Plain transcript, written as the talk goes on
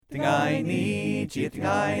ថ្ងៃនេះជាថ្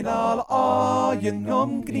ងៃដ៏ល្អយើងខ្ញុំ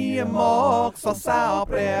គ្នាមកសរសើរ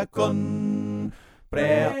ព្រះគុណព្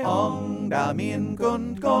រះអង្គដែលមានគុណ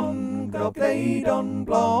គ្រប់ដីដុន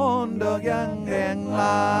ប្លន់ដ៏យ៉ាងរាំង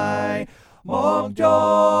ឡាយមកចូ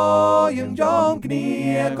លយើងចងគ្នា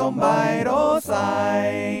កុំបាយរសាយ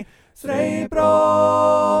ស្រីប្រ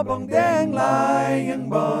បងទាំងឡាយយើង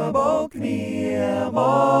បបោគ្នាម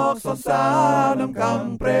កសរសើរដំណំ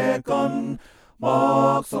ព្រះគុណម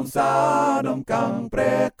កសរសើរដំណំព្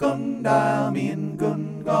រះគុណដែលមានគុណ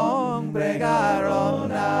ของព្រះករុ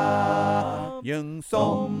ណាយើងសូ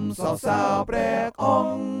មសរសើរព្រះអ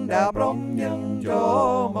ង្គដែលព្រមយើងចូ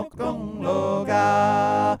លមកក្នុងលោក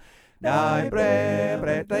ได้ព្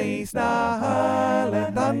រះតីស្នេហាและ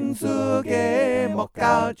ท่านสุเกមក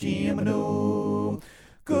កើតជាមនុស្ស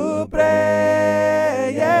គឺព្រះ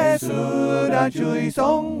យេស៊ូវដែលជួយស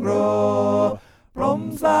ង្គ្រោះព្រម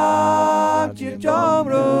ស្លាប់ជាចំ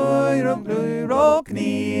រួយរំលើយរកគ្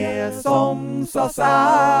នាសូមសរសើ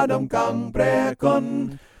រដំណំព្រះគុណ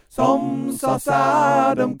សូមសរសើ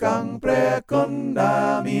រដំណំព្រះគុណដែ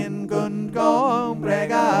លមានគុណของព្រះ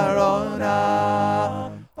ករុណា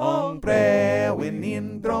អង្គព្រះវិញ្ញាណ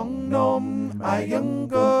ទ្រង់នាំឲ្យយើង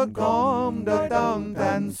កើតកំដោយតាម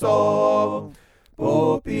ឋានសួគ៌ពោ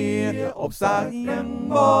ពីអបសាយ៉ាង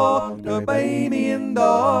មកដោយបីមានដ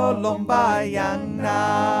ល់លំបាយយ៉ាងណា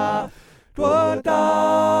ធ្វើតា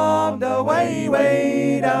មដល់វៃ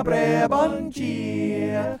ដែលព្រះបញ្ជា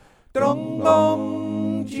ទ្រង់លំ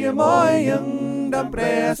ជាមួយយើងដល់ព្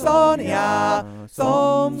រះសន្យាសូ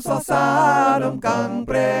មសរសើរដំណំ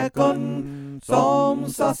ព្រះគុណសូម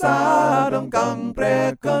សរសើរដំណំព្រះ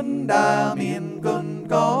គុណដែលមានគុណ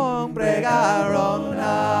ของព្រះករុ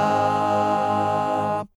ណា